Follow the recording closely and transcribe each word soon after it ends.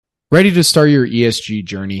Ready to start your ESG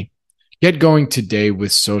journey? Get going today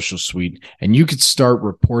with Social Suite, and you could start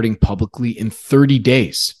reporting publicly in 30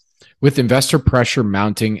 days. With investor pressure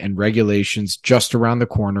mounting and regulations just around the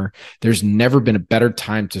corner, there's never been a better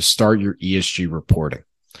time to start your ESG reporting.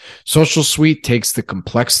 Social Suite takes the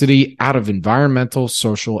complexity out of environmental,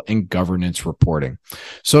 social, and governance reporting.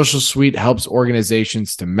 Social Suite helps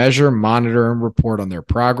organizations to measure, monitor, and report on their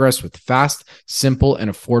progress with fast, simple, and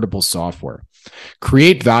affordable software.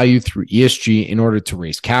 Create value through ESG in order to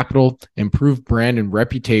raise capital, improve brand and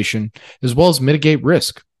reputation, as well as mitigate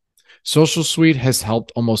risk. Social Suite has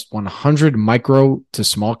helped almost 100 micro to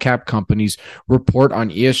small cap companies report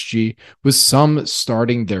on ESG, with some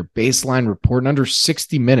starting their baseline report in under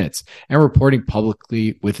 60 minutes and reporting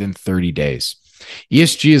publicly within 30 days.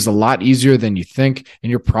 ESG is a lot easier than you think, and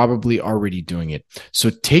you're probably already doing it. So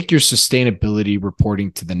take your sustainability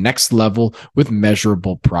reporting to the next level with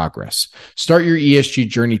measurable progress. Start your ESG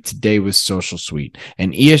journey today with Social Suite,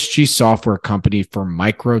 an ESG software company for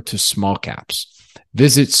micro to small caps.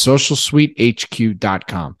 Visit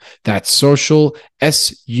socialsuitehq.com. That's social,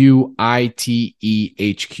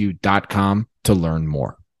 SUITEHQ.com to learn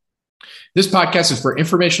more. This podcast is for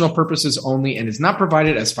informational purposes only and is not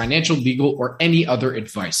provided as financial, legal, or any other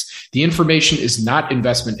advice. The information is not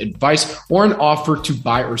investment advice or an offer to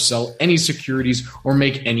buy or sell any securities or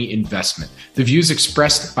make any investment. The views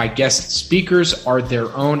expressed by guest speakers are their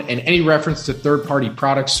own, and any reference to third-party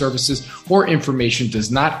products, services, or information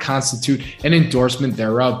does not constitute an endorsement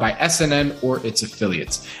thereof by SNN or its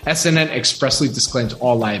affiliates. SNN expressly disclaims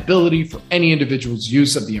all liability for any individual's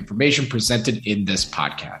use of the information presented in this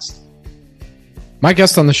podcast. My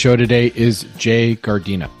guest on the show today is Jay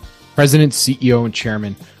Gardena, President, CEO, and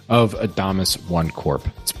Chairman of Adamas Corp.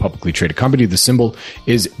 It's a publicly traded company. The symbol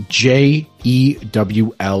is JEWL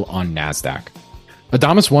on NASDAQ.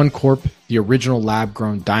 Adamas Corp, the original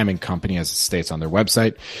lab-grown diamond company, as it states on their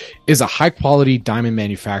website, is a high-quality diamond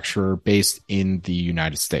manufacturer based in the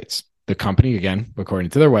United States. The company, again,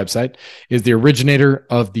 according to their website, is the originator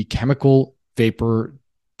of the chemical vapor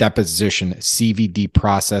deposition CVD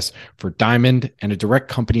process for diamond, and a direct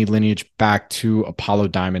company lineage back to Apollo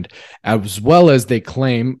Diamond, as well as they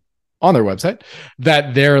claim on their website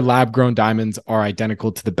that their lab-grown diamonds are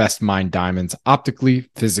identical to the best mined diamonds optically,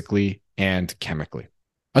 physically, and chemically.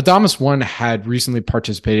 Adamas had recently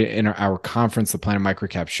participated in our conference, the Planet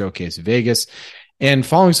Microcap Showcase Vegas. And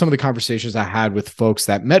following some of the conversations I had with folks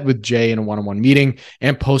that met with Jay in a one-on-one meeting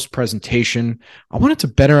and post-presentation, I wanted to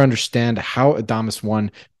better understand how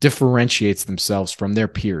Adamas differentiates themselves from their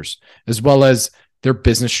peers, as well as their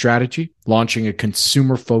business strategy, launching a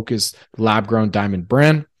consumer-focused lab-grown diamond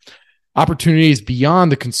brand, opportunities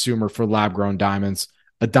beyond the consumer for lab-grown diamonds,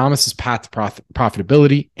 Adamas's path to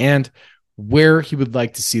profitability, and where he would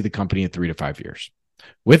like to see the company in 3 to 5 years.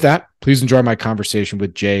 With that, please enjoy my conversation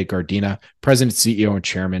with Jay Gardena, President, CEO, and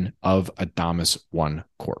Chairman of Adamas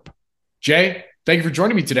Corp. Jay, thank you for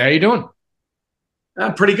joining me today. How you doing?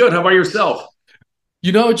 I'm pretty good. How about yourself?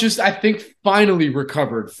 I think finally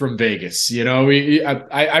recovered from Vegas.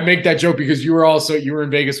 I make that joke because you were in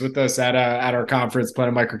Vegas with us at our conference,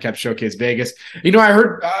 Planet Microcap Showcase Vegas. I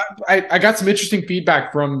heard I got some interesting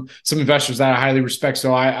feedback from some investors that I highly respect.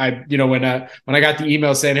 So when I got the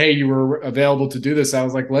email saying, "Hey, you were available to do this," I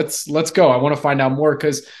was like, "Let's go." I want to find out more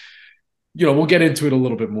because we'll get into it a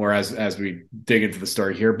little bit more as we dig into the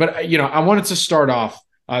story here. But I wanted to start off.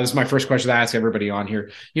 This is my first question that I ask everybody on here.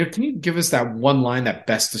 Can you give us that one line that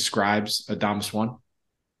best describes Adamas?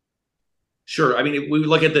 Sure. I mean, if we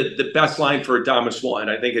look at the best line for Adamas,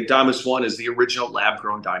 I think Adamas is the original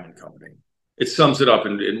lab-grown diamond company. It sums it up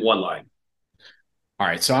in one line. All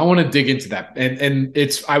right. So I want to dig into that. And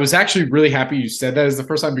I was actually really happy you said that as the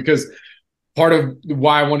first time, because part of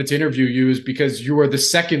why I wanted to interview you is because you are the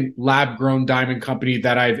second lab-grown diamond company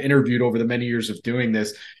that I've interviewed over the many years of doing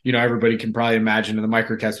this. Everybody can probably imagine in the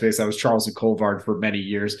microcap space, that was Charles and Colvard for many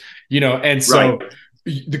years, and so right.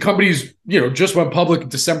 The company's, just went public in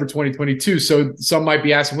December 2022. So some might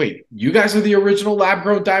be asking, wait, you guys are the original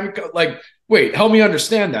lab-grown diamond? Wait, help me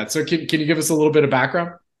understand that. So can you give us a little bit of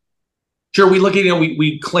background? Sure.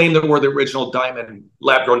 We claim that we're the original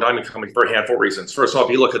lab-grown diamond company for a handful of reasons. First off,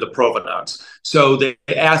 you look at the provenance. So the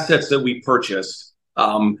assets that we purchased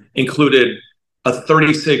included a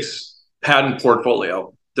 36 patent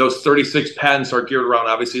portfolio. Those 36 patents are geared around,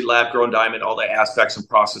 obviously, lab-grown diamond, all the aspects and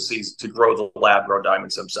processes to grow the lab-grown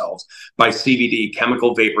diamonds themselves by CVD,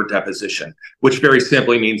 chemical vapor deposition, which very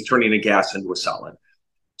simply means turning a gas into a solid.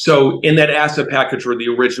 So in that asset package were the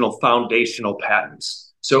original foundational patents.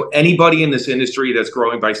 So anybody in this industry that's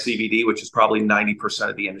growing by CVD, which is probably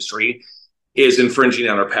 90% of the industry, is infringing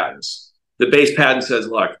on our patents. The base patent says,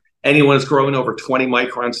 look, Anyone that's growing over 20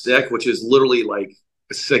 microns thick, which is literally like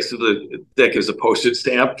a sixth of the thick as a postage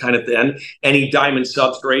stamp, kind of thin, any diamond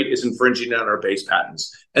substrate is infringing on our base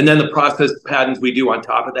patents. And then the process patents we do on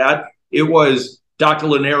top of that, it was Dr.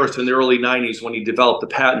 Linares in the early 90s when he developed the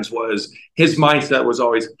patents, was his mindset was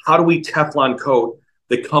always, how do we Teflon coat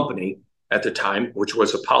the company at the time, which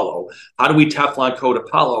was Apollo? How do we Teflon coat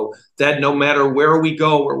Apollo that no matter where we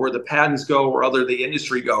go or where the patents go or other the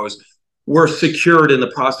industry goes, we're secured in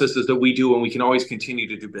the processes that we do and we can always continue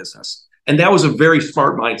to do business. And that was a very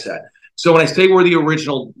smart mindset. So when I say we're the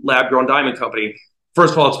original lab-grown diamond company,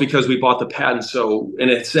 first of all, it's because we bought the patent. So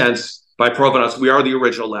in a sense, by provenance, we are the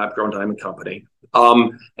original lab-grown diamond company.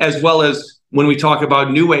 As well as when we talk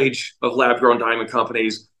about new age of lab-grown diamond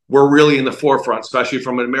companies, we're really in the forefront, especially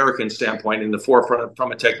from an American standpoint, in the forefront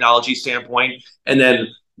from a technology standpoint. And then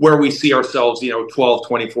where we see ourselves, 12,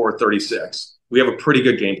 24, 36. We have a pretty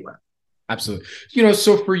good game plan. Absolutely.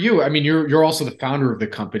 So for you, I mean, you're also the founder of the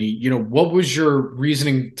company. What was your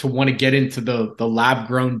reasoning to want to get into the lab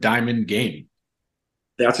grown diamond game?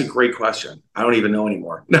 That's a great question. I don't even know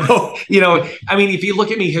anymore. No, I mean, if you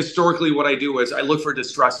look at me historically, what I do is I look for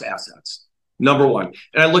distressed assets, number one.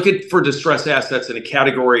 And I look for distressed assets in a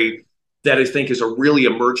category that I think is a really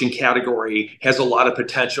emerging category, has a lot of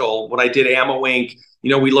potential. When I did Ammo Inc.,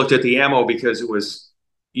 we looked at the ammo because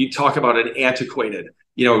you talk about an antiquated,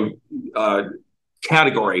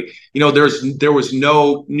 category. There was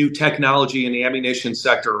no new technology in the ammunition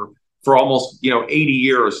sector for almost 80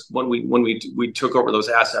 years when we took over those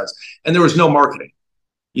assets, and there was no marketing.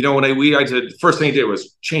 I did, first thing I did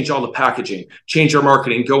was change all the packaging, change our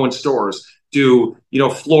marketing, go in stores, do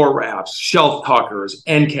floor wraps, shelf tuckers,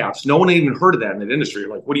 end caps. No one had even heard of that in the industry.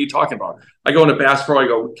 Like, what are you talking about? I go into Bass Pro, I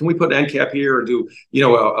go, can we put an end cap here and do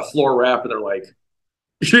a floor wrap? And they're like,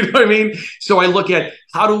 you know what I mean? So I look at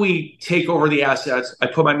how do we take over the assets? I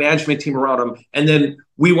put my management team around them, and then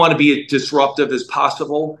we want to be as disruptive as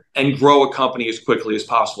possible and grow a company as quickly as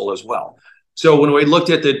possible as well. So when we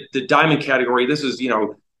looked at the diamond category, this is,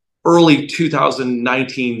 early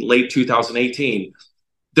 2019, late 2018.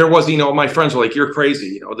 There was, my friends were like, you're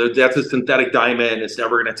crazy. That's a synthetic diamond. It's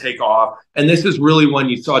never going to take off. And this is really when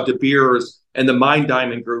you saw De Beers and the Mine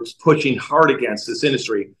Diamond groups pushing hard against this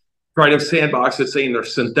industry. Trying to sandbox it, saying they're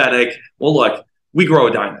synthetic. Well, look, we grow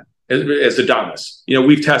a diamond as Adamas.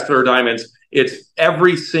 We've tested our diamonds. It's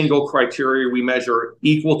every single criteria we measure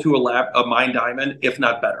equal to a mine diamond, if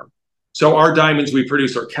not better. So our diamonds we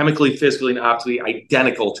produce are chemically, physically, and optically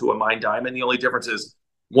identical to a mine diamond. The only difference is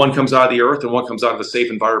one comes out of the earth and one comes out of a safe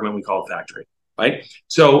environment we call a factory, right?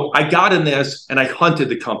 So I got in this and I hunted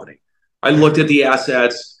the company. I looked at the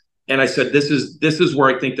assets. And I said, this is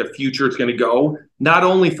where I think the future is going to go, not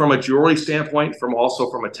only from a jewelry standpoint, also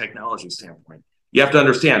from a technology standpoint. You have to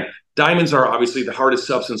understand, diamonds are obviously the hardest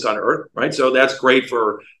substance on earth, right? So that's great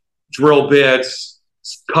for drill bits,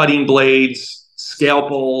 cutting blades,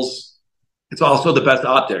 scalpels. It's also the best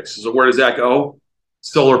optics. So where does that go?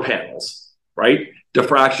 Solar panels, right?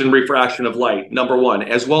 Diffraction, refraction of light, number one,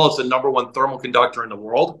 as well as the number one thermal conductor in the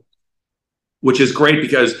world, which is great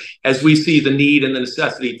because as we see the need and the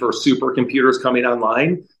necessity for supercomputers coming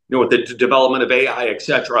online, with the development of AI, et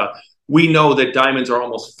cetera, we know that diamonds are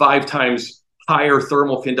almost 5 times higher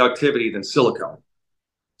thermal conductivity than silicone.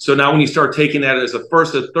 So now when you start taking that as a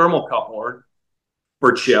thermocoupler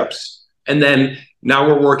for chips, and then now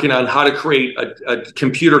we're working on how to create a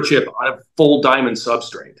computer chip on a full diamond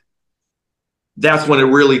substrate. That's when it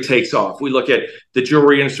really takes off. We look at the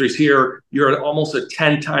jewelry industries here. You're at almost a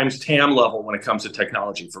 10 times TAM level when it comes to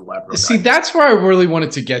technology for lab-grown diamonds. See, that's where I really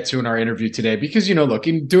wanted to get to in our interview today, because, look,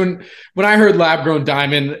 when I heard lab-grown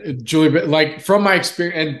diamond, jewelry, like from my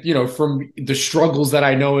experience and, from the struggles that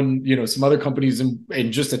I know in, some other companies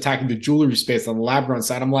and just attacking the jewelry space on the lab-grown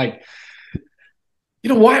side, I'm like,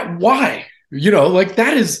 why? Like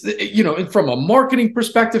that is, from a marketing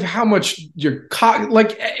perspective, how much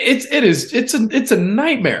it's a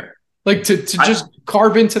nightmare, like to just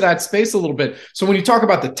carve into that space a little bit. So when you talk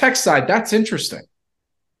about the tech side, that's interesting.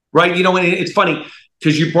 Right. And it's funny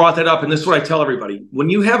because you brought that up, and this is what I tell everybody. When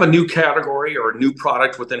you have a new category or a new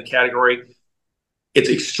product within a category, it's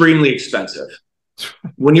extremely expensive.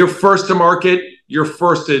 When you're first to market, you're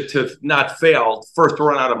first to not fail, first to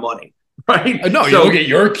run out of money. Right. No, you look at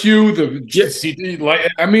your Q, the CD.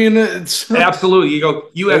 It's absolutely.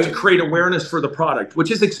 You have to create awareness for the product,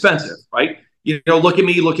 which is expensive, right? Look at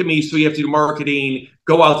me. So you have to do marketing,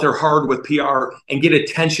 go out there hard with PR, and get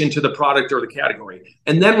attention to the product or the category.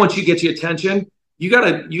 And then once you get your attention, you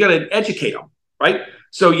gotta educate them, right?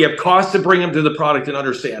 So you have costs to bring them to the product and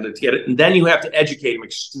understand it to get it. And then you have to educate them,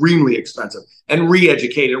 extremely expensive, and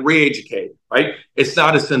re-educate and re-educate, right? It's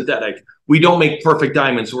not a synthetic. We don't make perfect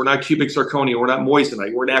diamonds. We're not cubic zirconia. We're not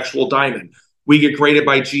moissanite. We're an actual diamond. We get graded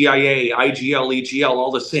by GIA, IGL, EGL,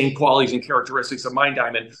 all the same qualities and characteristics of mine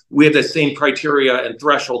diamond. We have the same criteria and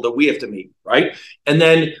threshold that we have to meet, right? And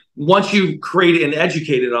then once you've created and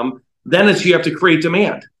educated them, then you have to create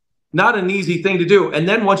demand. Not an easy thing to do. And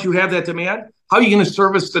then once you have that demand, how are you going to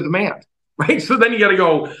service the demand, right? So then you got to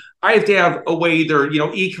go, I have to have a way either,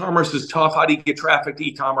 e-commerce is tough. How do you get traffic to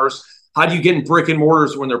e-commerce? How do you get in brick and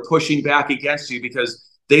mortars when they're pushing back against you? Because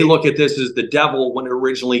they look at this as the devil when it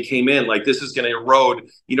originally came in. Like this is going to erode,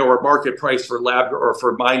 our market price for lab or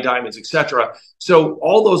for mine diamonds, et cetera. So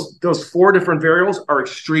all those four different variables are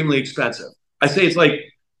extremely expensive. I say it's like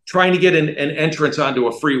trying to get an entrance onto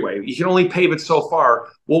a freeway. You can only pave it so far.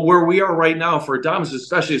 Well, where we are right now for Adamas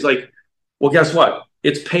especially is like, well, guess what?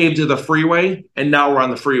 It's paved to the freeway, and now we're on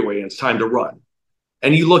the freeway, and it's time to run.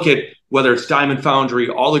 And you look at whether it's Diamond Foundry,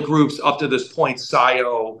 all the groups up to this point,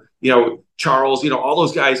 SIO, Charles, all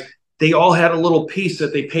those guys, they all had a little piece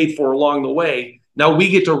that they paid for along the way. Now we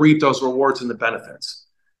get to reap those rewards and the benefits.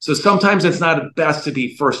 So sometimes it's not best to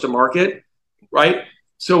be first to market, right?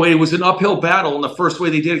 So it was an uphill battle, and the first way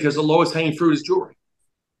they did it, because the lowest hanging fruit is jewelry,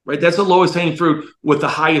 right? That's the lowest hanging fruit with the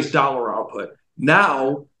highest dollar output.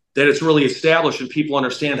 Now that it's really established and people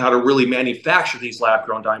understand how to really manufacture these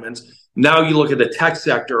lab-grown diamonds, now you look at the tech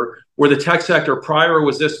sector, where the tech sector prior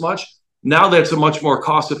was this much. Now that's a much more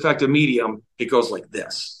cost-effective medium. It goes like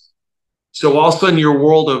this. So all of a sudden, your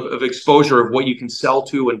world of exposure of what you can sell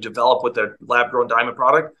to and develop with the lab-grown diamond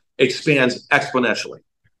product expands exponentially.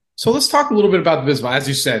 So let's talk a little bit about the business. As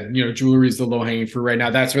you said, jewelry is the low-hanging fruit right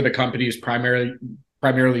now. That's where the company is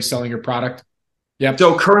primarily selling your product. Yeah.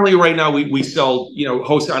 So currently, right now, we sell,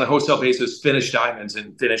 on a wholesale basis, finished diamonds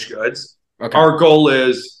and finished goods. Okay. Our goal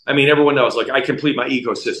is, everyone knows, like I complete my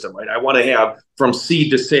ecosystem, right? I want to have from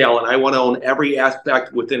seed to sale, and I want to own every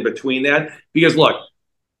aspect within between that. Because look,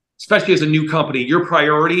 especially as a new company, your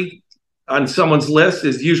priority on someone's list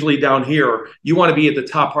is usually down here. You want to be at the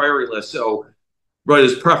top priority list. So, right,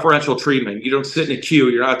 there's preferential treatment. You don't sit in a queue.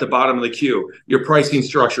 You're not at the bottom of the queue. Your pricing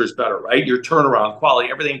structure is better, right? Your turnaround, quality,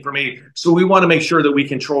 everything for me. So we want to make sure that we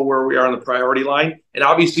control where we are on the priority line. And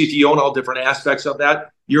obviously, if you own all different aspects of that,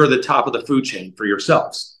 you're at the top of the food chain for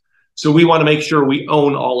yourselves. So we want to make sure we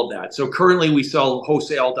own all of that. So currently we sell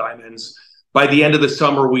wholesale diamonds. By the end of the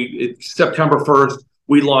summer, September 1st,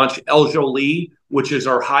 we launch JEWL, which is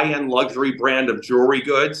our high-end luxury brand of jewelry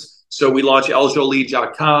goods. So we launch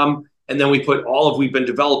ljowle.com. And then we've been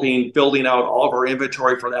developing, building out all of our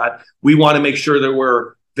inventory for that. We want to make sure that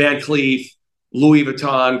we're Van Cleef, Louis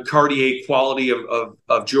Vuitton, Cartier quality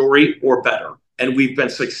of jewelry or better. And we've been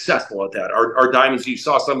successful at that. Our diamonds, you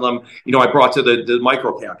saw some of them, I brought to the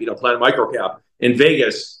microcap, Planet Microcap in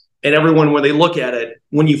Vegas. And everyone, when they look at it,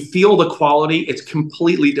 when you feel the quality, it's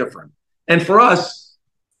completely different. And for us,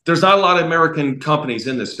 there's not a lot of American companies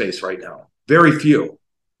in this space right now. Very few.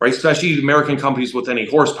 Right, especially American companies with any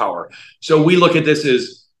horsepower. So we look at this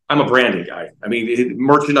as, I'm a branding guy.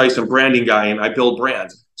 Merchandise and branding guy, and I build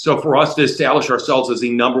brands. So for us to establish ourselves as the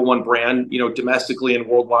number one brand, domestically and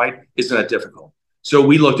worldwide, isn't that difficult. So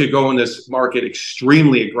we look to go in this market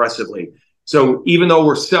extremely aggressively. So even though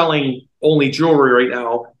we're selling only jewelry right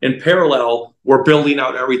now, in parallel, we're building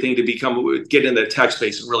out everything to get in the tech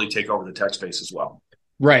space and really take over the tech space as well.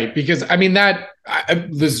 Right. Because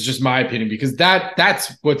this is just my opinion, because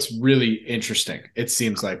that's what's really interesting. It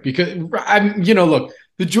seems like, because look,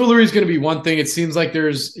 the jewelry is going to be one thing. It seems like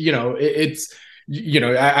there's, I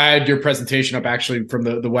had your presentation up actually from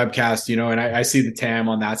the webcast, and I see the TAM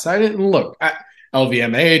on that side. And look,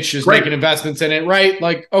 LVMH is making investments in it, right?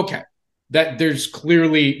 Like, okay, that there's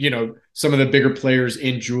clearly, some of the bigger players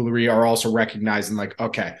in jewelry are also recognizing like,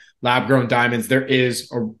 okay, lab-grown diamonds, there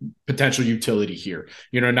is a potential utility here,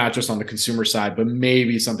 not just on the consumer side, but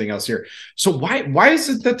maybe something else here. So why is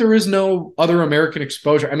it that there is no other American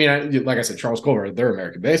exposure? Like I said, Charles Culver, they're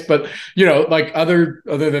American-based, but, like other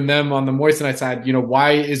than them on the moissanite side,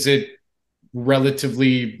 why is it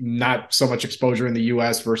relatively not so much exposure in the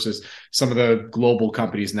US versus some of the global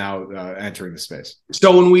companies now entering the space?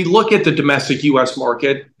 So when we look at the domestic US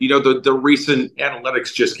market, the recent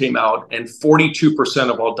analytics just came out, and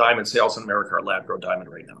 42% of all diamond sales in America are lab-grown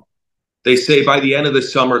diamond right now. They say by the end of the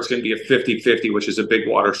summer, it's going to be a 50-50, which is a big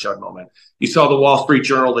watershed moment. You saw the Wall Street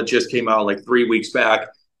Journal that just came out like 3 weeks back,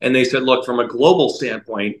 and they said, look, from a global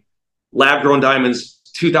standpoint, lab-grown diamonds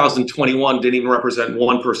 2021 didn't even represent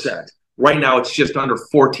 1%. Right now, it's just under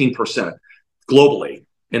 14% globally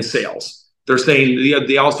in sales. They're saying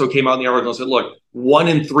they also came out in the article and said, look, 1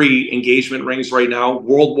 in 3 engagement rings right now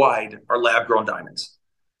worldwide are lab-grown diamonds.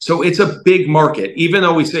 So it's a big market. Even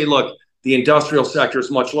though we say, look, the industrial sector is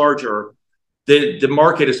much larger, the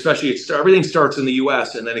market, especially, everything starts in the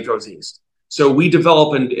US and then it goes east. So we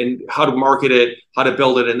develop and how to market it, how to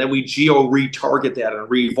build it, and then we geo-retarget that and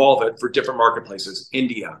re-evolve it for different marketplaces,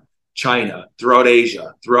 India, China, throughout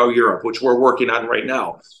Asia, throughout Europe, which we're working on right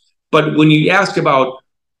now. But when you ask about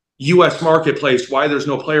US marketplace, why there's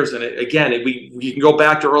no players in it, again, you can go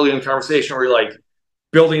back to early in the conversation where you're like,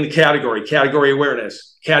 building the category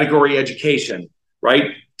awareness, category education,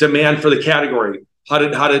 right? Demand for the category, how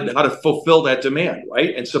to fulfill that demand,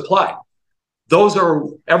 right? And supply. Those are,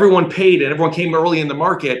 everyone paid and everyone came early in the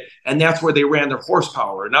market, and that's where they ran their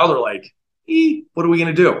horsepower. And now they're like, what are we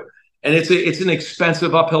going to do? And it's an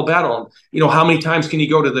expensive uphill battle. How many times can you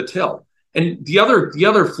go to the till? And the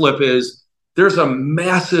other flip is there's a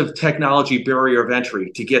massive technology barrier of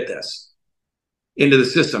entry to get this into the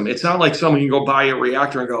system. It's not like someone can go buy a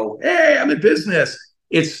reactor and go, hey, I'm in business.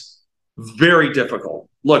 It's very difficult.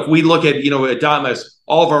 Look, we look at, Adamas,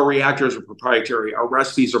 all of our reactors are proprietary. Our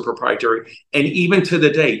recipes are proprietary. And even to the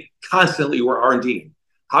day, constantly we're R&D.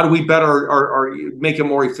 How do we better make a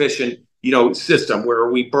more efficient, system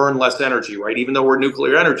where we burn less energy, right? Even though we're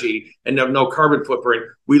nuclear energy and have no carbon footprint,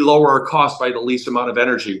 we lower our cost by the least amount of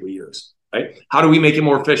energy we use, right? How do we make it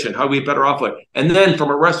more efficient? How do we better output? And then from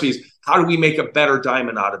our recipes, how do we make a better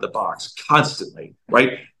diamond out of the box constantly,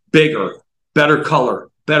 right? Bigger, better color,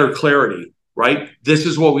 better clarity, right? This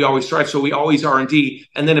is what we always strive. So we always R&D.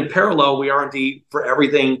 And then in parallel, we R&D for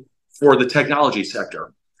everything for the technology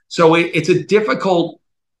sector. So it's a difficult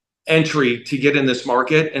entry to get in this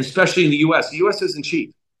market, and especially in the US. The US isn't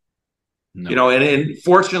cheap. No. And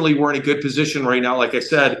fortunately, we're in a good position right now, like I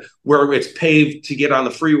said, where it's paved to get on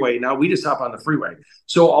the freeway. Now we just hop on the freeway.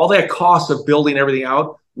 So all that cost of building everything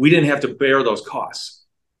out, we didn't have to bear those costs.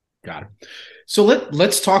 Got it. So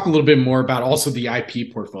let's talk a little bit more about also the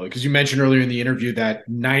IP portfolio, because you mentioned earlier in the interview that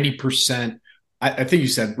 90%, I think you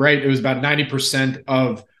said, right? It was about 90%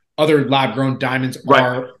 of other lab-grown diamonds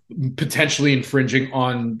are potentially infringing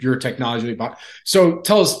on your technology. So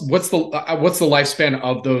tell us, what's the lifespan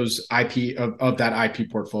of those IP of that IP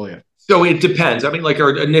portfolio? So it depends. I mean, like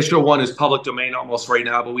our initial one is public domain almost right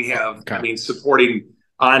now, but we have, supporting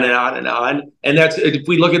on and on and on. And that's, if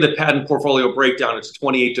we look at the patent portfolio breakdown, it's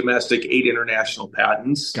 28 domestic, 8 international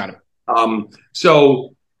patents. Got it.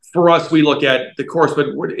 So for us, we look at the course, but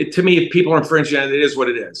to me, if people are infringing on it, it is what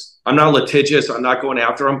it is. I'm not litigious. I'm not going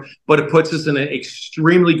after them, but it puts us in an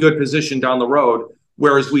extremely good position down the road.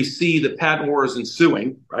 Whereas we see the patent wars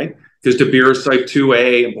ensuing, right? Because De Beers type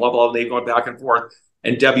 2A and blah, blah, blah, they've gone back and forth,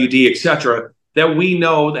 and WD, et cetera, that we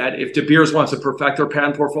know that if De Beers wants to perfect their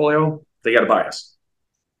patent portfolio, they got to buy us.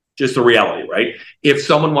 Just the reality, right? If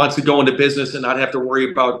someone wants to go into business and not have to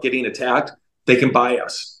worry about getting attacked, they can buy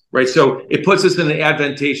us, right? So it puts us in an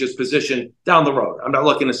advantageous position down the road. I'm not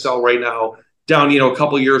looking to sell right now. Down, a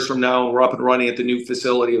couple of years from now, we're up and running at the new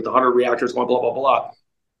facility with the 100 reactors, blah, blah, blah, blah.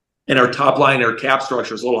 And our top line, our cap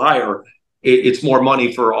structure is a little higher. It's more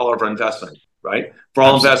money for all of our investment, right? For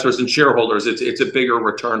all investors and shareholders, it's a bigger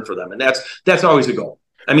return for them. And that's always a goal.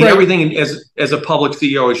 I mean, everything as a public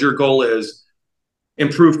CEO, as your goal is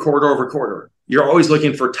improve quarter over quarter. You're always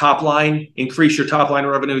looking for top line, increase your top line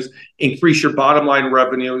revenues, increase your bottom line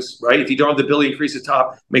revenues, right? If you don't have the ability to increase the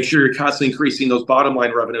top, make sure you're constantly increasing those bottom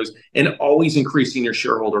line revenues and always increasing your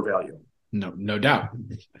shareholder value. No doubt.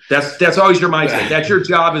 That's always your mindset. That's your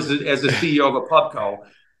job as a CEO of a pubco.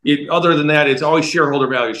 Other than that, it's always shareholder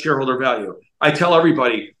value. I tell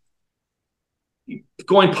everybody,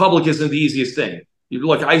 going public isn't the easiest thing.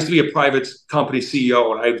 Look, I used to be a private company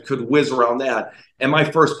CEO, and I could whiz around that. And my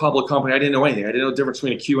first public company, I didn't know anything. I didn't know the difference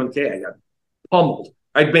between a Q and K. I got pummeled.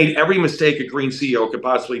 I'd made every mistake a green CEO could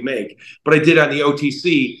possibly make, but I did on the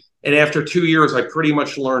OTC. And after 2 years, I pretty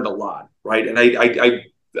much learned a lot, right? And I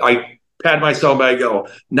pat myself and I go,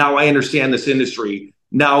 now I understand this industry.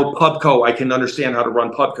 Now Pubco, I can understand how to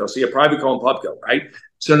run Pubco. So you have private co and Pubco, right?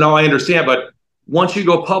 So now I understand. But once you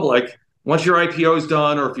go public, once your IPO is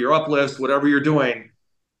done, or if you're uplist, whatever you're doing,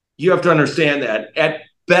 you have to understand that at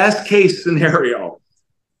best case scenario,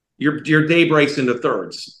 your day breaks into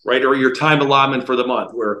thirds, right? Or your time allotment for the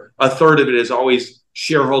month, where a third of it is always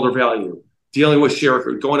shareholder value, dealing with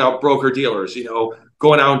going out broker dealers,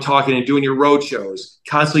 going out and talking and doing your road shows,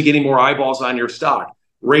 constantly getting more eyeballs on your stock,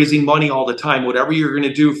 raising money all the time, whatever you're going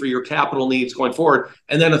to do for your capital needs going forward.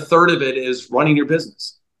 And then a third of it is running your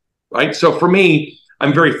business, right? So for me,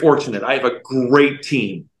 I'm very fortunate. I have a great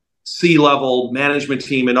team, C-level management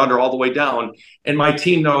team and under all the way down. And my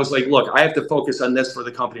team knows, like, look, I have to focus on this for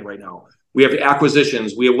the company right now. We have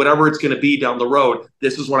acquisitions. We have whatever it's going to be down the road.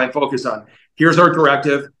 This is what I'm focused on. Here's our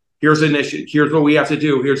directive. Here's an issue. Here's what we have to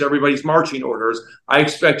do. Here's everybody's marching orders. I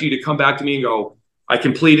expect you to come back to me and go, I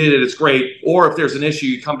completed it. It's great. Or if there's an issue,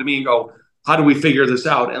 you come to me and go, how do we figure this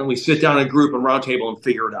out? And we sit down in a group and roundtable and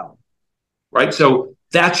figure it out. Right? So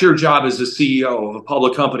that's your job as the CEO of a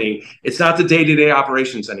public company. It's not the day-to-day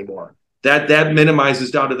operations anymore. That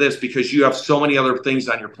minimizes down to this because you have so many other things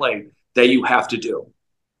on your plate that you have to do.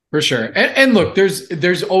 For sure. And look,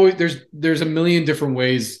 there's always a million different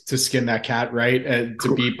ways to skin that cat, right?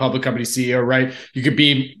 To be public company CEO, right? You could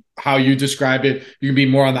be how you describe it. You can be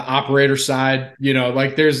more on the operator side,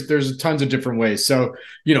 like there's tons of different ways. So,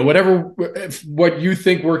 what you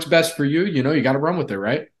think works best for you, you got to run with it,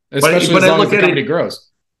 right? Especially as long as the company grows.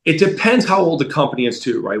 It depends how old the company is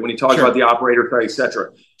too, right? When you talk about the operator side, et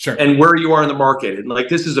cetera, and where you are in the market. And like,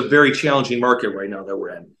 this is a very challenging market right now that we're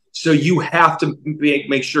in. So you have to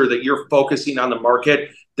make sure that you're focusing on the market,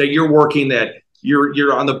 that you're working, that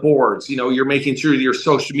you're on the boards, you're making sure that your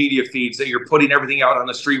social media feeds, that you're putting everything out on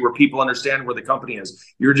the street where people understand where the company is.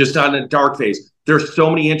 You're just not in a dark phase. There's so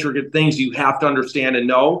many intricate things you have to understand and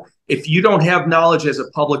know. If you don't have knowledge as a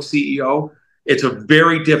public CEO, it's a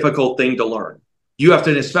very difficult thing to learn. You have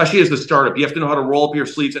to, especially as a startup, you have to know how to roll up your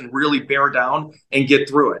sleeves and really bear down and get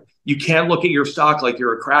through it. You can't look at your stock like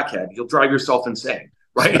you're a crackhead. You'll drive yourself insane,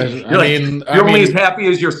 right? You're only as happy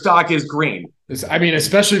as your stock is green.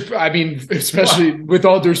 Especially with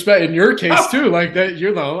all due respect, in your case too, like that,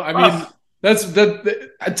 let's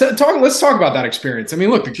talk about that experience.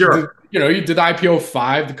 Look, you did IPO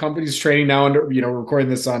 5. The company's trading now under, we're recording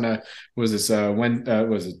this on was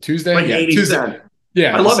it Tuesday? Like 80 Tuesday. cents.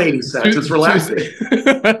 Yeah, I love 80 cents. It's relaxing.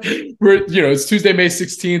 It's Tuesday, May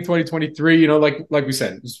 16th, 2023. Like we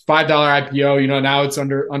said, it's $5 IPO. Now it's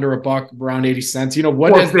under $1, around 80 cents.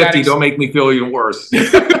 What does that? Don't make me feel even worse. Sorry.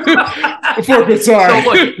 So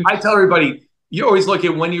look, I tell everybody, you always look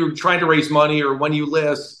at when you're trying to raise money or when you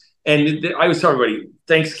list. And I always tell everybody,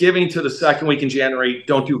 Thanksgiving to the second week in January,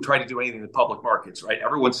 try to do anything in the public markets, right?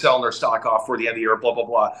 Everyone's selling their stock off for the end of the year, blah, blah,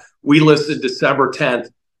 blah. We listed December 10th,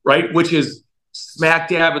 right? Which is smack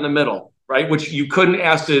dab in the middle, right? Which you couldn't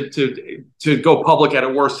ask to go public at a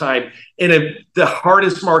worse time in the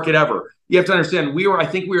hardest market ever. You have to understand, I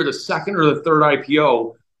think we were the second or the third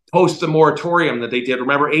IPO post the moratorium that they did.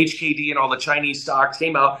 Remember, HKD and all the Chinese stocks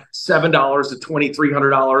came out $7 to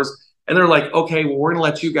 $2,300. And they're like, okay, well, we're going to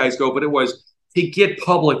let you guys go. But it was to get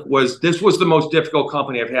public this was the most difficult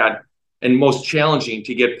company I've had and most challenging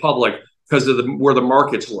to get public because of where the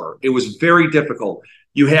markets were. It was very difficult.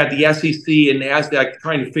 You had the SEC and NASDAQ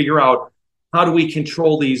trying to figure out how do we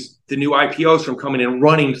control the new IPOs from coming in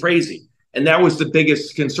running crazy. And that was the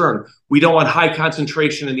biggest concern. We don't want high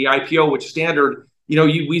concentration in the IPO, which standard,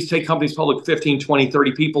 we take companies public 15, 20,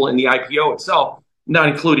 30 people in the IPO itself, not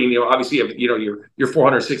including, obviously you have, your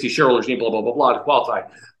 460 shareholders need blah, blah, blah, blah to qualify.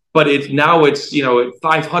 But it's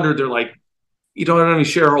 500, they're like, you don't have any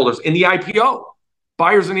shareholders in the IPO.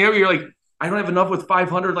 Buyers in the IPO, you're like, I don't have enough with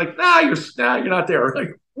 500. Like, you're not there. Like,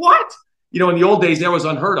 what? In the old days, that was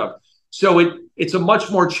unheard of. So it's a much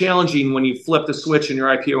more challenging when you flip the switch in your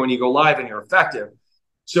IPO and you go live and you're effective.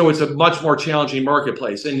 So it's a much more challenging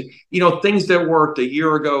marketplace. And, things that worked a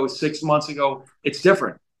year ago, 6 months ago, it's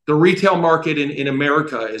different. The retail market in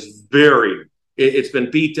America is it's been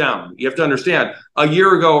beat down. You have to understand, a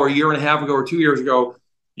year ago or a year and a half ago or 2 years ago,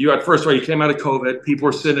 first of all, you came out of COVID, people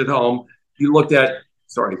were sitting at home. You looked at,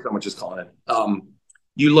 sorry, someone just calling it.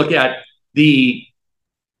 You look at the,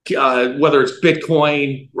 whether it's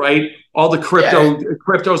Bitcoin, right? All the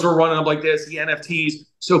cryptos were running up like this, the NFTs.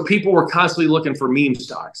 So people were constantly looking for meme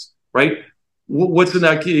stocks, right? What's the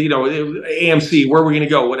next, AMC, where are we going to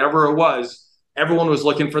go? Whatever it was, everyone was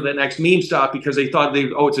looking for the next meme stock because they thought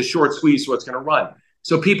it's a short squeeze, so it's going to run.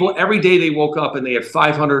 So people, every day they woke up and they had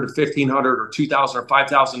 500 or 1,500 or 2,000 or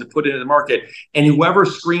 5,000 to put into the market. And whoever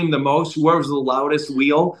screamed the most, whoever was the loudest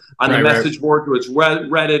wheel on the message board, who was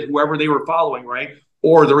Reddit, whoever they were following, right?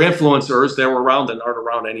 Or their influencers that were around and aren't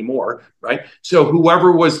around anymore, right? So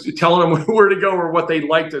whoever was telling them where to go or what they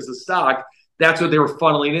liked as a stock, that's what they were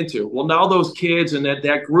funneling into. Well, now those kids and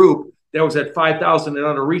that group that was at 5,000 and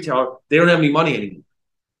under retail, they don't have any money anymore.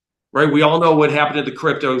 Right, we all know what happened to the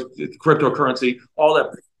cryptocurrency, all that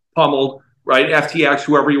pummeled, right? FTX,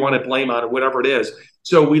 whoever you want to blame on it, whatever it is.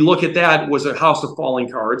 So we look at that was a house of falling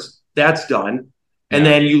cards. That's done. And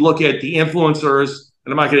then you look at the influencers,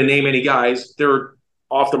 and I'm not going to name any guys. They're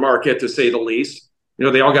off the market, to say the least.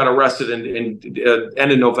 They all got arrested in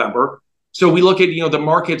end of November. So we look at, the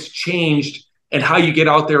market's changed, and how you get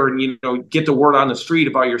out there and, get the word on the street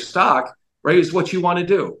about your stock, right, is what you want to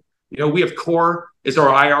do. We have core is our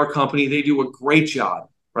IR company. They do a great job,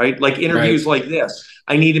 right? Like interviews Right. like this.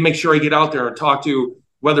 I need to make sure I get out there and talk to,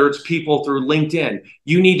 whether it's people through LinkedIn.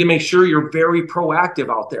 You need to make sure you're very proactive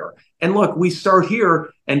out there. And look, we start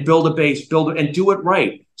here and build a base, build it and do it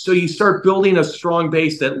right. So you start building a strong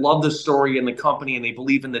base that love the story and the company and they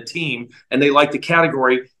believe in the team and they like the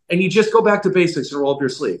category. And you just go back to basics and roll up your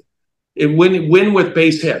sleeve and win with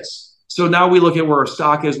base hits. So now we look at where our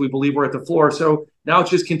stock is. We believe we're at the floor. So now it's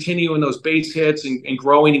just continuing those base hits and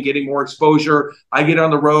growing and getting more exposure. I get on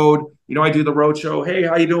the road. I do the road show. Hey,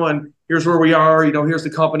 how you doing? Here's where we are. Here's the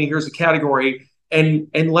company. Here's the category. And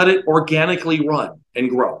let it organically run and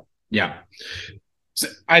grow. Yeah.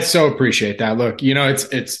 I so appreciate that. Look,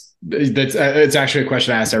 it's actually a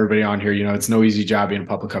question I ask everybody on here. It's no easy job being a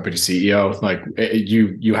public company CEO. Like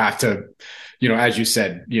you have to, as you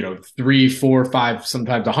said, 3, 4, 5,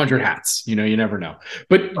 sometimes 100 hats, you never know.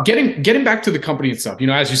 But getting back to the company itself,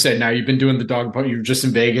 as you said, now you've been doing the dog park, you're just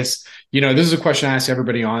in Vegas. This is a question I ask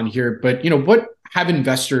everybody on here, but what have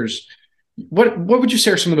investors, what would you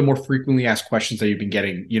say are some of the more frequently asked questions that you've been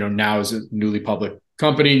getting, now as a newly public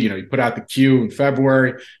company? You put out the Q in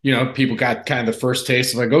February, people got kind of the first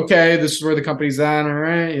taste of like, okay, this is where the company's at. All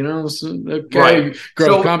right. This is okay. Right.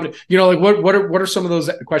 Grow the company, like what are some of those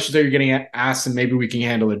questions that you're getting asked, and maybe we can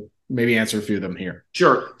handle it, maybe answer a few of them here.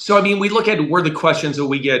 Sure. So, we look at where the questions that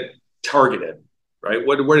we get targeted, right?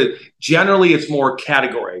 Generally it's more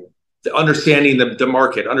category, understanding the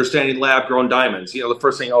market, understanding lab grown diamonds. The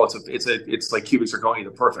first thing, it's like cubic zirconia,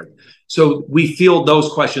 the perfect. So we field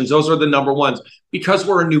those questions. Those are the number ones because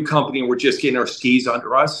we're a new company and we're just getting our skis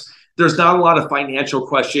under us. There's not a lot of financial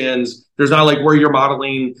questions. There's not like where you're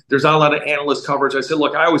modeling. There's not a lot of analyst coverage. I said,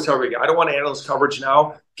 look, I always tell you, I don't want analyst coverage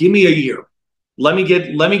now. Give me a year. Let me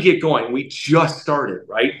get going. We just started,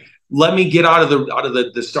 right? Let me get out of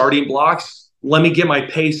the starting blocks. Let me get my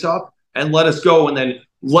pace up and let us go. And then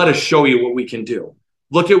let us show you what we can do.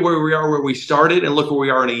 Look at where we are, where we started, and look where we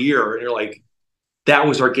are in a year. And you're like, that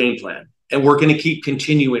was our game plan. And we're going to keep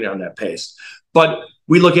continuing on that pace. But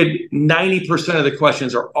we look at 90% of the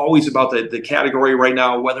questions are always about the category right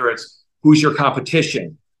now, whether it's who's your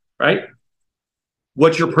competition, right?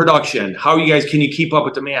 What's your production? How can you keep up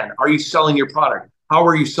with demand? Are you selling your product? How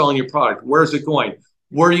are you selling your product? Where's it going?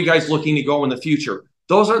 Where are you guys looking to go in the future?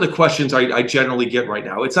 Those are the questions I generally get right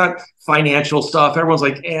now. It's not financial stuff. Everyone's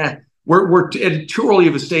like, we're at too early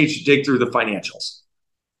of a stage to dig through the financials.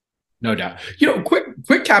 No doubt.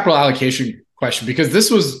 Quick capital allocation question, because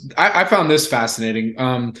I found this fascinating.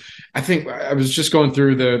 I think I was just going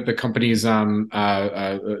through the company's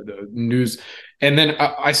the news, and then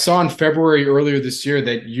I saw in February earlier this year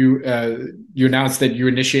that you announced that you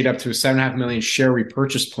initiate up to a 7.5 million share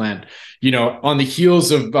repurchase plan. On the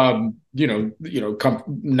heels of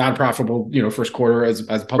not profitable first quarter as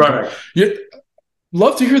a public. Right.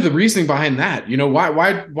 Love to hear the reasoning behind that.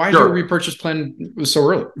 Why Sure. your repurchase plan was so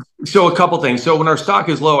early? So a couple things. So when our stock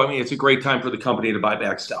is low, it's a great time for the company to buy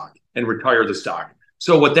back stock and retire the stock.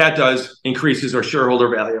 So what that does increases our shareholder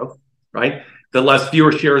value, right? The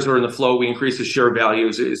fewer shares are in the flow, we increase the share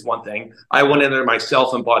values is one thing. I went in there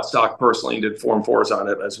myself and bought stock personally and did Form 4s on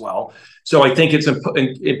it as well. So I think it's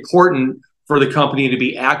important for the company to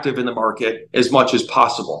be active in the market as much as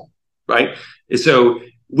possible, right? So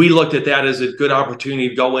we looked at that as a good opportunity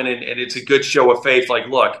to go in and it's a good show of faith. Like,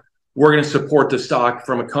 look, we're going to support the stock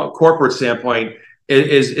from a corporate standpoint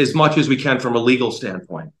as much as we can from a legal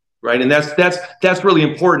standpoint, right? And that's really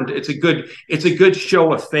important. It's a good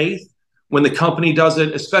show of faith when the company does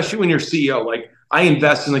it, especially when you're CEO. Like, I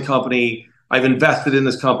invest in the company. I've invested in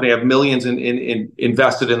this company. I have millions in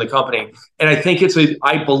invested in the company. And I think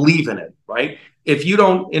I believe in it, right? If you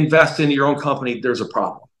don't invest in your own company, there's a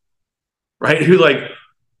problem, right?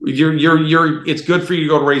 It's good for you to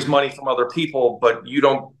go to raise money from other people, but you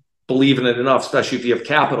don't believe in it enough, especially if you have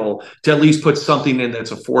capital, to at least put something in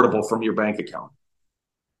that's affordable from your bank account.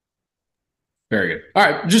 Very good. All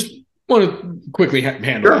right. Just want to quickly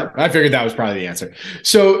handle Sure. that. I figured that was probably the answer.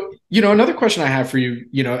 So, another question I have for you,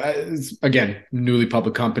 again, newly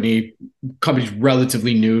public company's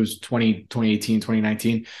relatively new, 2018,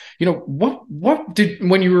 2019. What did,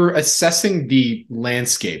 when you were assessing the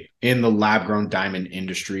landscape in the lab grown diamond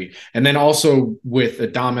industry, and then also with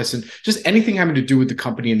Adamas and just anything having to do with the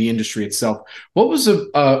company and the industry itself, what was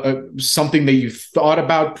something that you thought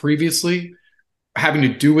about previously having to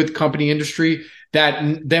do with company industry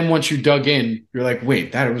that then once you dug in, you're like,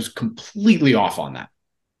 wait, that was completely off on that?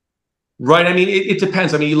 Right. It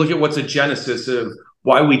depends. You look at what's the genesis of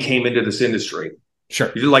why we came into this industry.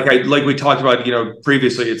 Sure. Like we talked about,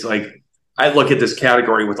 previously, it's like, I look at this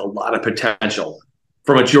category with a lot of potential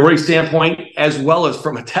from a jewelry standpoint, as well as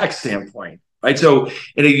from a tech standpoint, right? So,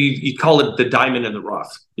 and you call it the diamond in the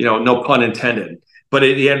rough, no pun intended. But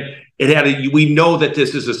we know that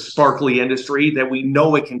this is a sparkly industry, that we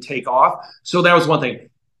know it can take off. So that was one thing.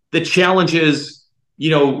 The challenges,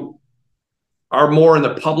 are more in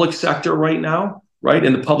the public sector right now, right?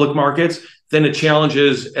 In the public markets than the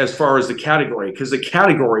challenges as far as the category, because the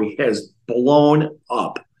category has blown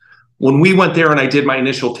up. When we went there and I did my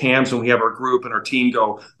initial TAMs, and we have our group and our team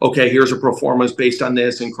go, okay, here's a performance based on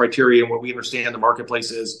this and criteria and what we understand the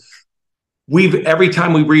marketplace is. Every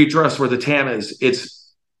time we readdress where the TAM is,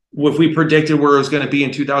 it's if we predicted where it was going to be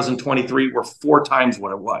in 2023, we're 4 times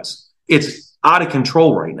what it was. It's out of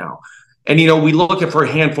control right now. And, we look at for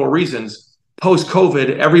a handful of reasons.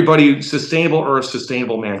 Post-COVID, everybody sustainable or a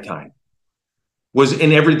sustainable mankind was in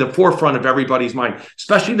the forefront of everybody's mind,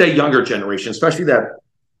 especially that younger generation, especially that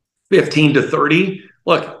 15 to 30.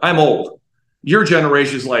 Look, I'm old. Your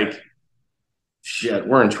generation is like, shit,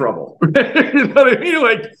 we're in trouble. You know what I mean?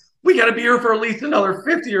 Like, we got to be here for at least another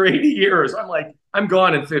 50 or 80 years. I'm like, I'm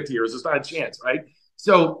gone in 50 years. It's not a chance, right?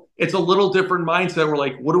 So it's a little different mindset. We're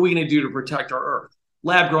like, what are we going to do to protect our earth?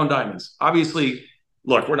 Lab-grown diamonds. Obviously,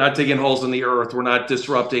 look, we're not digging holes in the earth. We're not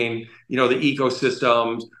disrupting, the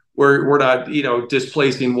ecosystems. We're not,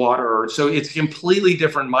 displacing water. So it's a completely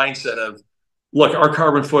different mindset of, look, our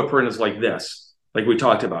carbon footprint is like this, like we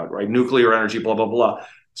talked about, right? Nuclear energy, blah, blah, blah.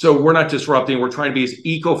 So we're not disrupting. We're trying to be as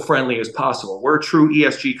eco-friendly as possible. We're a true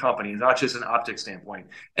ESG company, not just an optics standpoint.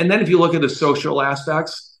 And then if you look at the social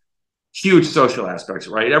aspects, huge social aspects,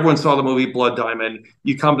 right? Everyone saw the movie Blood Diamond.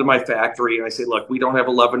 You come to my factory and I say, look, we don't have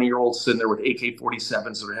 11-year-olds sitting there with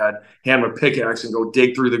AK-47s that hand them a pickaxe and go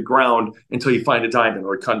dig through the ground until you find a diamond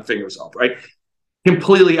or cut fingers off, right?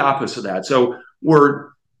 Completely opposite of that. So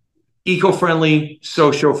we're eco-friendly,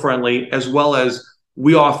 social-friendly, as well as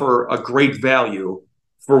we offer a great value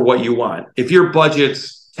for what you want. If your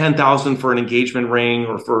budget's $10,000 for an engagement ring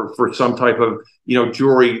or for some type of,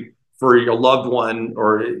 jewelry for your loved one,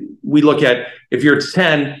 or we look at, if you're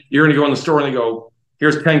 10, you're going to go in the store and they go,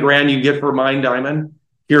 here's 10 grand you can get for mine diamond.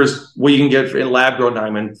 Here's what you can get in lab grown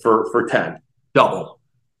diamond for 10, double,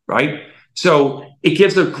 right? So it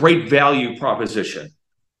gives a great value proposition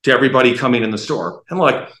to everybody coming in the store. And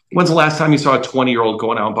look, when's the last time you saw a 20-year-old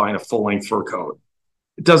going out and buying a full-length fur coat?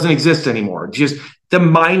 It doesn't exist anymore. Just the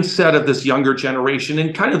mindset of this younger generation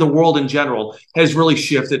and kind of the world in general has really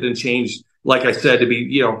shifted and changed, like I said, to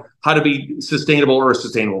be, how to be sustainable or a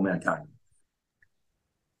sustainable mankind.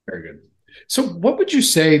 Very good. So what would you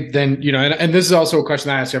say then, and this is also a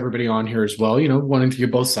question I ask everybody on here as well, wanting to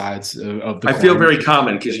get both sides of the coin. I feel very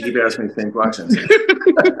common because you keep asking me the same questions.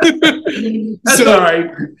 That's all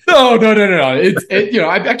right. No.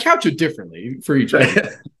 I couch it differently for each one.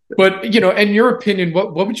 But, in your opinion,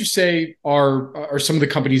 what would you say are some of the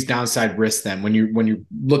company's downside risks then when you're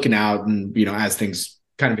looking out and, as things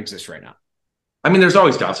kind of exist right now? I mean, there's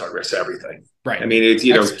always downside risks to everything. Right. I mean,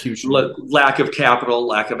 it's, lack of capital,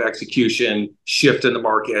 lack of execution, shift in the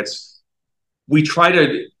markets. We try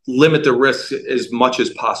to limit the risks as much as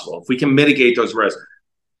possible. If we can mitigate those risks.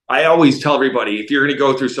 I always tell everybody, if you're going to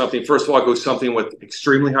go through something, first of all, go something with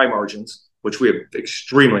extremely high margins, which we have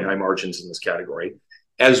extremely high margins in this category,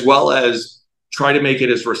 as well as try to make it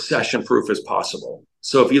as recession-proof as possible.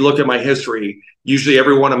 So if you look at my history, usually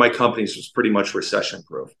every one of my companies was pretty much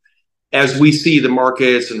recession-proof. As we see the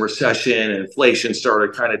markets and recession and inflation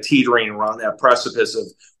started kind of teetering around that precipice of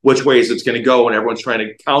which ways it's going to go and everyone's trying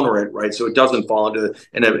to counter it, right? So it doesn't fall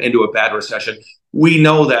into a bad recession. We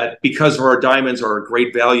know that because of our diamonds are a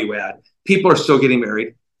great value add, people are still getting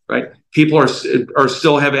married, right? People are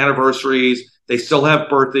still have anniversaries. They still have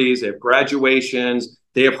birthdays. They have graduations.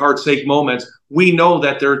 They have heartsake moments. We know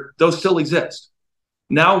that those still exist.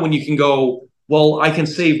 Now when you can go, well, I can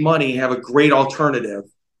save money, have a great alternative,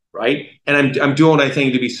 right? And I'm doing what I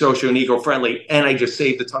think to be social and eco-friendly, and I just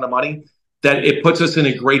saved a ton of money, that it puts us in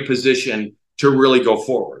a great position to really go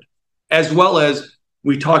forward. As well as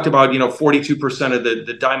we talked about, 42% of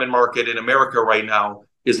the diamond market in America right now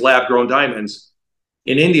is lab-grown diamonds.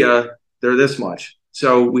 In India, they're this much.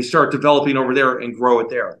 So we start developing over there and grow it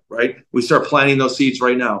there, right? We start planting those seeds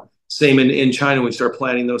right now. Same in China, we start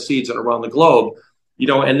planting those seeds around the globe,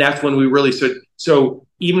 and that's when we really start. So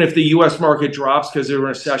even if the U.S. market drops because they're in a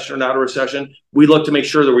recession or not a recession, we look to make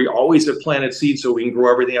sure that we always have planted seeds so we can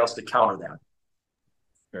grow everything else to counter that.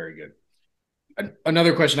 Very good.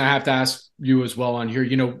 Another question I have to ask you as well on here,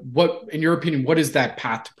 what, in your opinion, what is that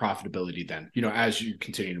path to profitability then, as you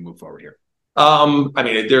continue to move forward here? I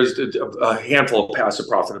mean, there's a handful of paths to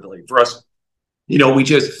profitability for us. We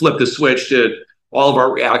just flipped the switch to all of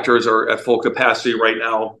our reactors are at full capacity right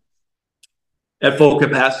now. At full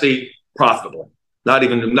capacity, profitable. Not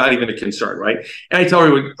even a concern, right? And I tell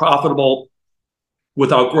you, we're profitable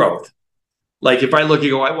without growth. Like if I look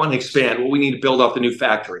and go, I want to expand. Well, we need to build out the new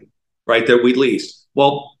factory, right? That we leased.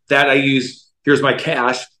 Well, that I use, here's my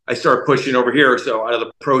cash. I start pushing over here. So out of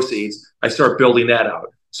the proceeds, I start building that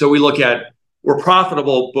out. So we look at, we're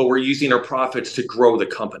profitable, but we're using our profits to grow the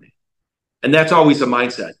company. And that's always a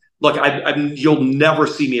mindset. Look, you'll never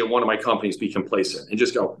see me at one of my companies be complacent and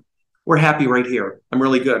just go, we're happy right here. I'm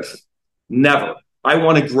really good. Never. I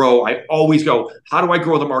want to grow. I always go, how do I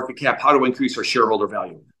grow the market cap? How do I increase our shareholder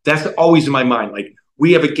value? That's always in my mind. Like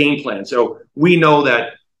we have a game plan. So we know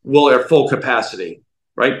that we'll have full capacity,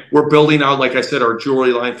 right? We're building out, like I said, our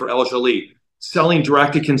jewelry line for El Jolie. Selling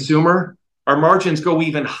direct to consumer, our margins go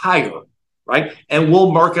even higher, right? And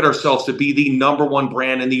we'll market ourselves to be the number one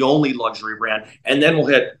brand and the only luxury brand. And then we'll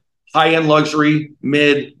hit high-end luxury,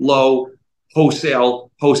 mid, low,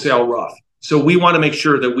 wholesale rough. So we want to make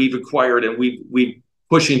sure that we've acquired and we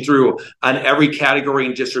pushing through on every category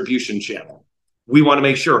and distribution channel. We want to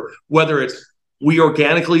make sure whether it's we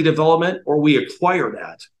organically development or we acquire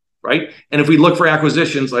that, right? And if we look for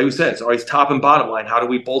acquisitions, like we said, it's always top and bottom line. How do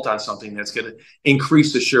we bolt on something that's going to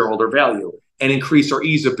increase the shareholder value and increase our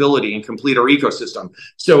easeability and complete our ecosystem?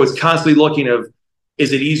 So it's constantly looking of,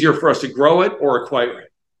 is it easier for us to grow it or acquire it?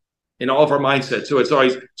 In all of our mindsets. So it's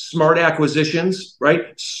always smart acquisitions,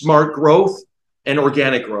 right? Smart growth and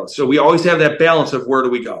organic growth. So we always have that balance of where do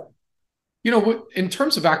we go? In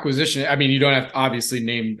terms of acquisition, I mean, you don't have to obviously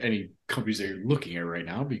name any companies that you're looking at right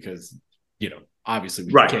now because, obviously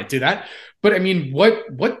we can't do that. But I mean,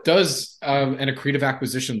 what does an accretive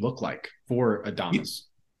acquisition look like for Adamas?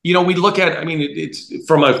 We look at, it's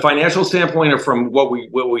from a financial standpoint or from what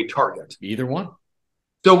we target. Either one.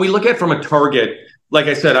 So we look at from a target. Like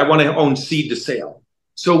I said, I want to own seed to sale.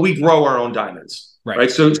 So we grow our own diamonds, right?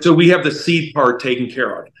 So we have the seed part taken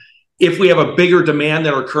care of. If we have a bigger demand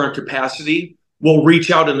than our current capacity, we'll reach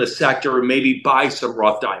out in the sector and maybe buy some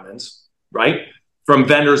rough diamonds, right? From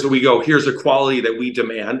vendors that we go, here's a quality that we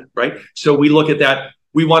demand, right? So we look at that.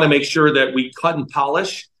 We want to make sure that we cut and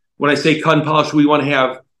polish. When I say cut and polish, we want to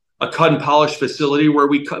have a cut and polish facility where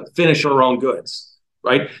we finish our own goods,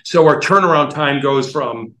 right? So our turnaround time goes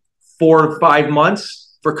from 4 to 5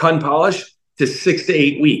 months for cut and polish to 6 to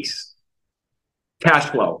 8 weeks. Cash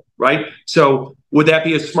flow, right? So would that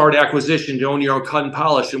be a smart acquisition to own your own cut and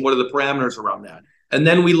polish? And what are the parameters around that? And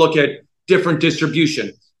then we look at different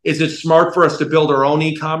distribution. Is it smart for us to build our own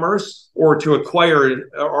e-commerce or to acquire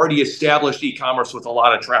already established e-commerce with a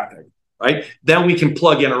lot of traffic, right? Then we can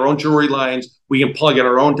plug in our own jewelry lines. We can plug in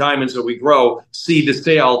our own diamonds that we grow, seed to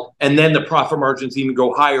sale, and then the profit margins even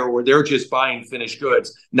go higher where they're just buying finished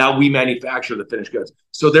goods. Now we manufacture the finished goods.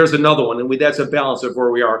 So there's another one, and that's a balance of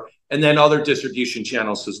where we are. And then other distribution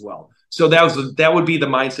channels as well. So that would be the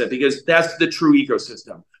mindset because that's the true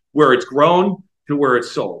ecosystem, where it's grown to where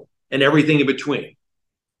it's sold and everything in between.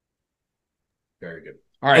 Very good.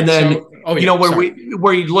 All right. And then,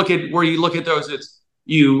 where you look at those, it's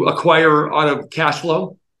you acquire out of cash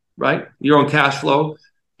flow, right? Your own cash flow.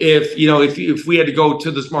 If we had to go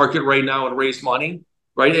to this market right now and raise money,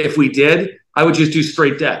 right? If we did, I would just do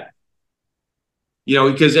straight debt.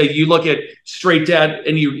 Because you look at straight debt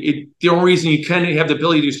and the only reason you can have the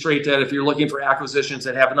ability to do straight debt if you're looking for acquisitions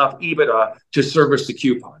that have enough EBITDA to service the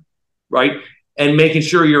coupon, right? And making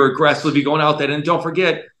sure you're aggressively going out that. And don't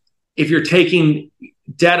forget, if you're taking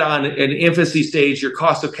debt on an infancy stage, your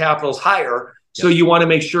cost of capital is higher. So you want to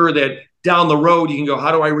make sure that down the road, you can go,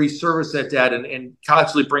 how do I reservice that debt and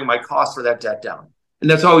constantly bring my cost for that debt down? And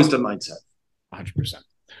that's always the mindset. 100%.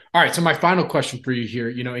 All right. So my final question for you here,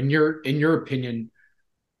 in your opinion,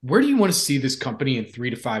 where do you want to see this company in 3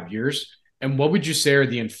 to 5 years? And what would you say are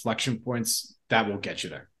the inflection points that will get you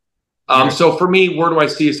there? So for me, where do I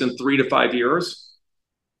see us in 3 to 5 years?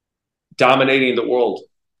 Dominating the world,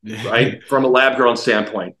 right? From a lab-grown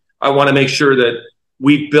standpoint. I want to make sure that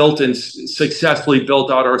we built and successfully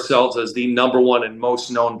built out ourselves as the number one and most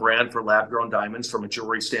known brand for lab-grown diamonds from a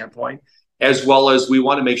jewelry standpoint, as well as we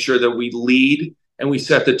want to make sure that we lead and we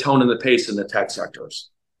set the tone and the pace in the tech sectors.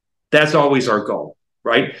 That's always our goal,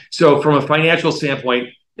 right? So from a financial standpoint,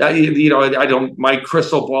 my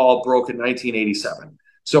crystal ball broke in 1987.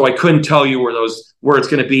 So I couldn't tell you where it's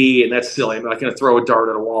going to be, and that's silly. I'm not going to throw a dart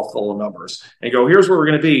at a wall full of numbers and go, here's where we're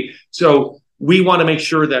going to be. So we want to make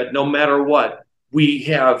sure that no matter what, we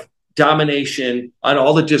have domination on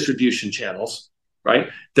all the distribution channels, right?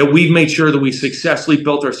 That we've made sure that we successfully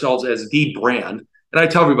built ourselves as the brand. And I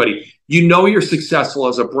tell everybody, you're successful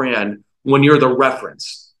as a brand when you're the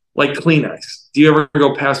reference, like Kleenex. Do you ever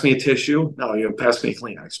go, pass me a tissue? No, you pass me a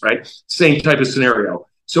Kleenex, right? Same type of scenario.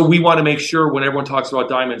 So we want to make sure when everyone talks about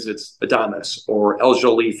diamonds, it's Adamas or El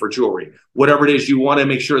Jolie for jewelry, whatever it is. You want to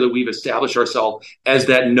make sure that we've established ourselves as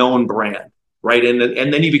that known brand, right? And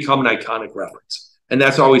then you become an iconic reference, and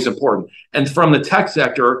that's always important. And from the tech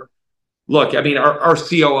sector, look, I mean, our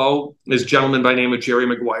COO is a gentleman by the name of Jerry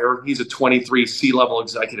Maguire. He's a 23 C-level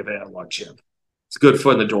executive at Analog Chip. It's a good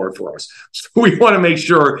foot in the door for us. So we want to make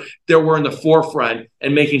sure that we're in the forefront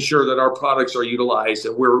and making sure that our products are utilized,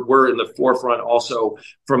 and we're in the forefront also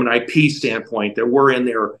from an IP standpoint, that we're in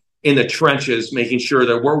there in the trenches, making sure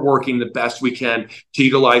that we're working the best we can to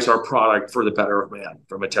utilize our product for the better of man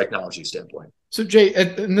from a technology standpoint. So Jay,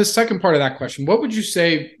 in the second part of that question, what would you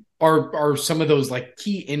say are some of those like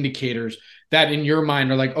key indicators that in your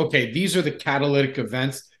mind are like, okay, these are the catalytic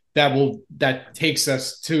events that takes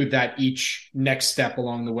us to that each next step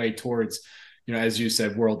along the way towards, as you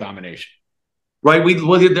said, world domination? Right.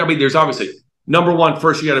 There's obviously number one,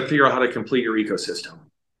 first, you got to figure out how to complete your ecosystem,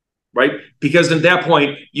 right? Because at that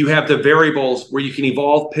point, you have the variables where you can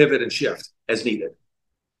evolve, pivot, and shift as needed.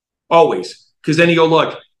 Always. Because then you go,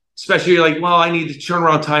 look, especially like, well, I need the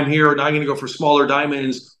turnaround time here, and I'm going to go for smaller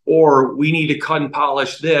diamonds, or we need to cut and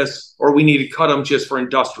polish this, or we need to cut them just for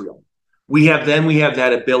industrial. We have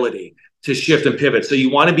that ability to shift and pivot. So you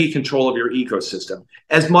want to be in control of your ecosystem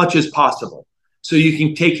as much as possible. So you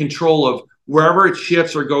can take control of wherever it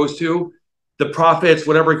shifts or goes to, the profits,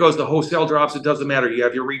 whatever it goes, the wholesale drops, it doesn't matter. You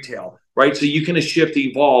have your retail, right? So you can shift,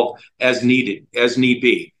 evolve as need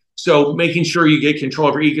be. So making sure you get control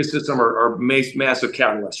of your ecosystem are massive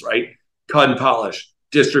catalysts, right? Cut and polish,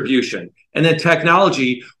 distribution. And then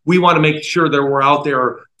technology, we want to make sure that we're out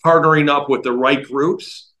there partnering up with the right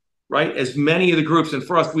groups, right? As many of the groups, and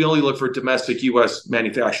for us, we only look for domestic U.S.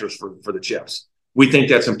 manufacturers for the chips. We think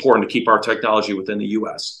that's important to keep our technology within the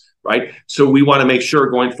U.S., right? So we want to make sure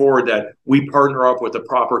going forward that we partner up with the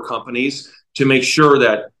proper companies to make sure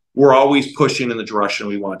that we're always pushing in the direction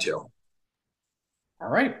we want to. All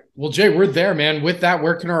right. Well, Jay, we're there, man. With that,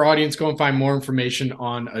 where can our audience go and find more information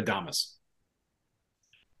on Adamas?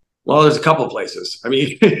 Well, there's a couple of places. I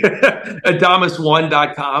mean,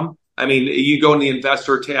 Adamas1.com. I mean, you go in the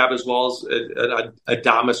investor tab as well as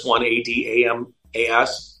Adamas1,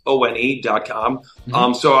 ADAMASONE.com.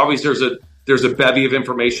 So obviously there's a bevy of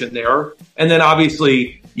information there. And then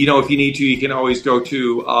obviously, if you need to, you can always go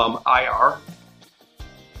to IR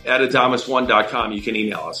at Adamas1.com. You can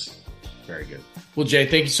email us. Very good. Well, Jay,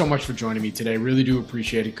 thank you so much for joining me today. Really do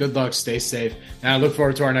appreciate it. Good luck. Stay safe. And I look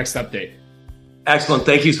forward to our next update. Excellent.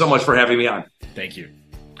 Thank you so much for having me on. Thank you.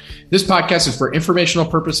 This podcast is for informational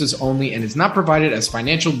purposes only and is not provided as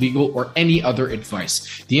financial, legal, or any other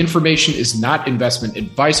advice. The information is not investment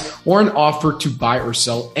advice or an offer to buy or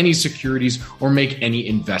sell any securities or make any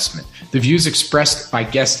investment. The views expressed by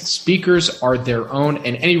guest speakers are their own,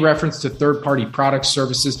 and any reference to third-party products,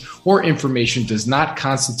 services, or information does not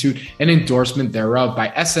constitute an endorsement thereof by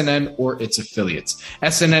SNN or its affiliates.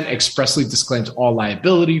 SNN expressly disclaims all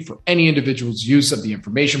liability for any individual's use of the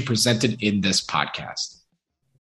information presented in this podcast.